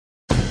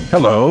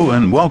Hello,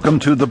 and welcome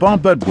to the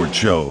Bob Edwards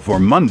Show for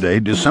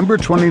Monday, December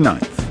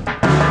 29th.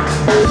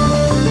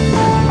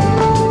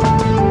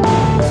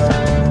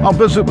 I'll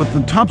visit with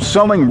the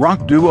top-selling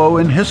rock duo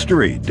in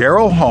history,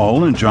 Daryl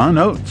Hall and John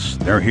Oates.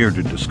 They're here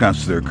to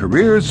discuss their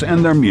careers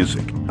and their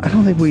music. I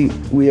don't think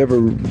we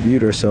ever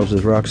viewed ourselves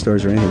as rock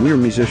stars or anything. We were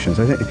musicians.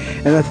 I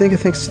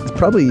think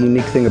probably a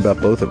unique thing about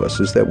both of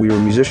us is that we were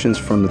musicians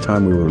from the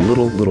time we were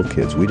little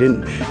kids. We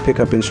didn't pick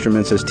up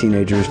instruments as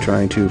teenagers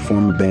trying to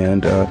form a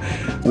band.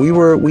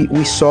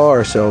 We saw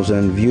ourselves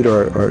and viewed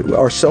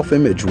our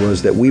self-image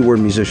was that we were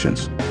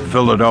musicians.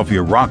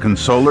 Philadelphia Rock and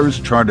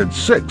Soulers charted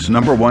 6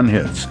 #1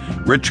 hits: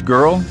 Rich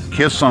Girl,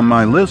 Kiss on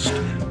My List,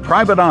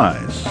 Private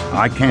Eyes,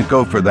 I Can't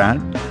Go For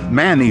That,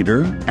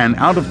 Man-Eater, and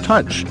Out of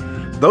Touch.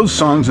 Those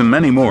songs and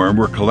many more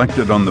were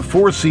collected on the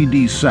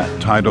 4-CD set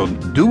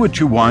titled Do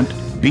What You Want,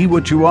 Be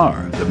What You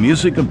Are, the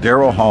music of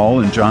Daryl Hall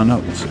and John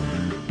Oates.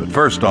 But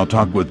first I'll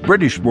talk with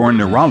British-born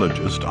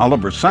neurologist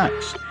Oliver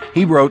Sacks.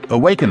 He wrote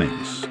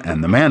Awakenings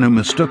and The Man Who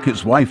Mistook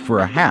His Wife for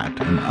a Hat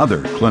and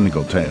other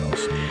clinical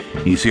tales.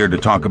 He's here to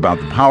talk about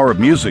the power of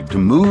music to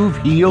move,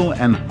 heal,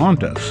 and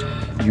haunt us.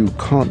 You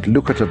can't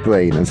look at a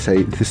brain and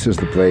say, this is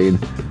the brain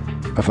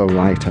of a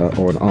writer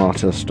or an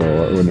artist or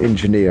an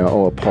engineer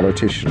or a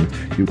politician.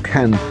 You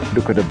can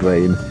look at a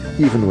brain,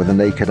 even with a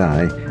naked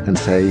eye, and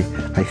say,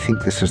 I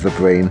think this is the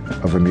brain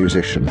of a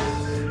musician.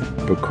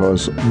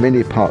 Because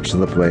many parts of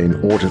the brain,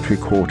 auditory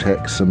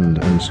cortex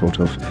and sort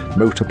of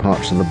motor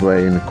parts of the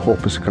brain,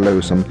 corpus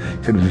callosum,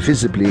 can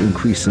visibly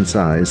increase in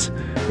size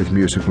with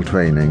musical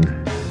training.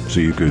 So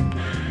you could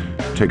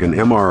take an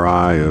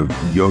MRI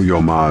of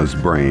Yo-Yo Ma's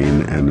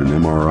brain and an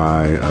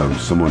MRI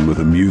of someone with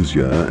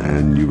amusia,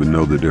 and you would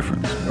know the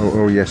difference.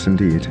 Oh, yes,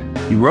 indeed.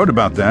 He wrote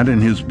about that in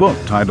his book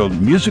titled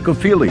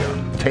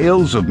Musicophilia,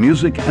 Tales of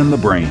Music and the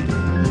Brain.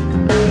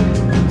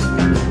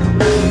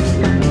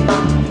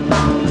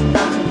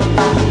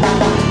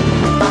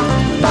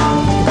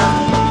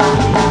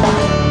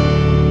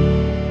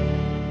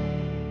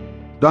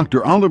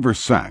 Dr. Oliver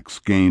Sacks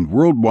gained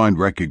worldwide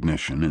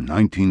recognition in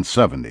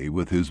 1970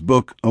 with his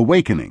book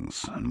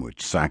Awakenings, in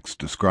which Sacks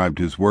described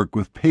his work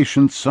with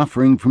patients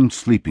suffering from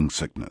sleeping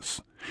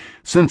sickness.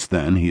 Since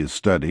then, he has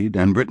studied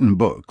and written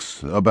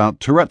books about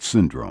Tourette's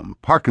syndrome,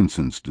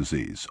 Parkinson's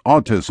disease,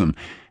 autism,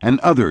 and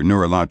other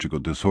neurological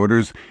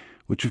disorders,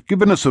 which have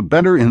given us a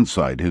better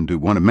insight into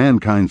one of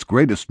mankind's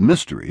greatest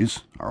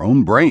mysteries, our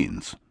own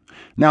brains.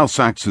 Now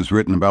Sacks has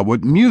written about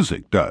what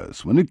music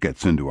does when it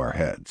gets into our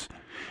heads.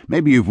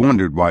 Maybe you've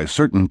wondered why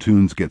certain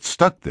tunes get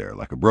stuck there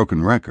like a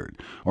broken record,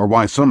 or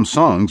why some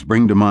songs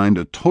bring to mind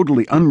a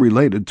totally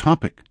unrelated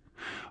topic.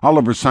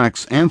 Oliver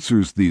Sacks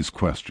answers these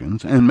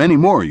questions, and many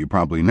more you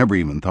probably never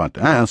even thought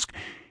to ask,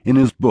 in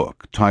his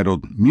book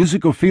titled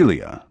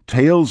Musicophilia,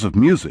 Tales of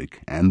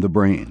Music and the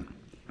Brain.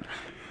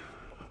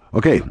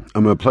 Okay,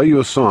 I'm going to play you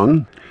a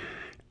song,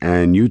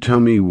 and you tell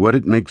me what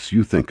it makes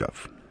you think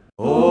of.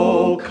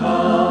 Oh,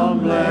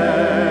 come,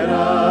 let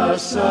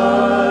us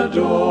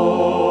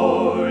adore